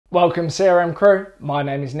Welcome CRM crew, my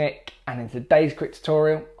name is Nick and in today's quick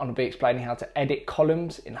tutorial I'm going to be explaining how to edit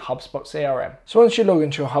columns in HubSpot CRM. So once you log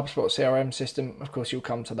into your HubSpot CRM system, of course you'll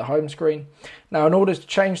come to the home screen. Now in order to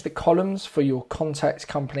change the columns for your contacts,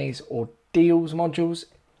 companies or deals modules,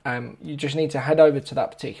 you just need to head over to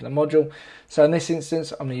that particular module. So in this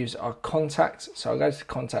instance I'm going to use our contacts, so I'll go to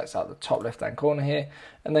contacts at the top left hand corner here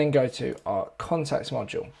and then go to our contacts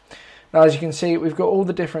module. Now, as you can see, we've got all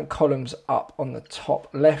the different columns up on the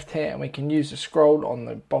top left here, and we can use the scroll on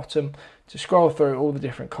the bottom to scroll through all the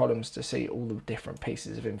different columns to see all the different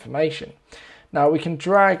pieces of information. Now, we can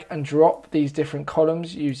drag and drop these different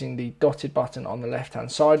columns using the dotted button on the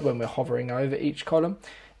left-hand side when we're hovering over each column,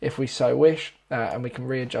 if we so wish, and we can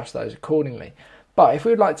readjust those accordingly. But if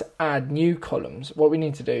we would like to add new columns, what we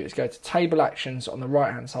need to do is go to Table Actions on the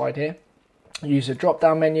right-hand side here, use a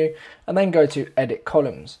drop-down menu, and then go to Edit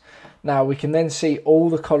Columns. Now we can then see all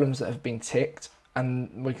the columns that have been ticked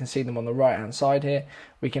and we can see them on the right hand side here.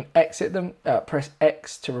 We can exit them, press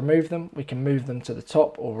X to remove them. We can move them to the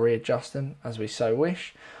top or readjust them as we so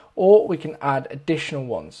wish. Or we can add additional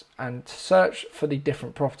ones, and to search for the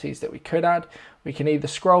different properties that we could add, we can either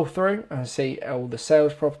scroll through and see all the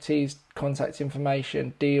sales properties, contact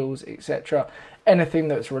information, deals, etc. Anything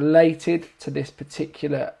that's related to this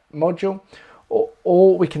particular module,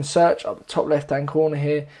 or we can search at the top left hand corner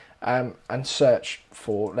here and search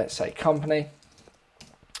for, let's say, company.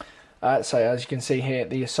 So as you can see here,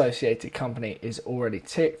 the associated company is already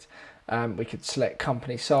ticked. We could select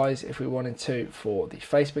company size if we wanted to for the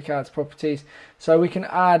Facebook ads properties. So we can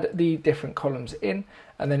add the different columns in,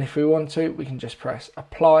 and then if we want to, we can just press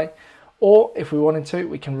apply. Or if we wanted to,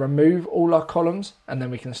 we can remove all our columns and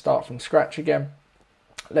then we can start from scratch again.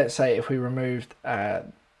 Let's say if we removed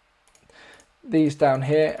these down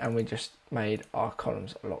here and we just made our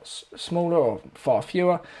columns a lot smaller or far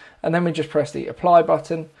fewer, and then we just press the apply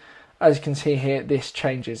button. As you can see here, this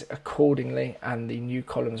changes accordingly and the new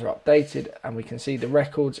columns are updated and we can see the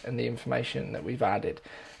records and the information that we've added.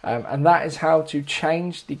 And that is how to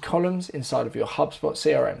change the columns inside of your HubSpot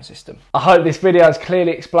CRM system. I hope this video has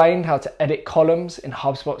clearly explained how to edit columns in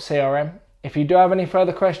HubSpot CRM. If you do have any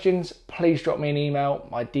further questions, please drop me an email,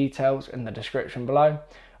 my details in the description below.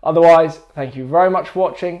 Otherwise, thank you very much for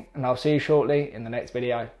watching and I'll see you shortly in the next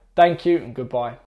video. Thank you and goodbye.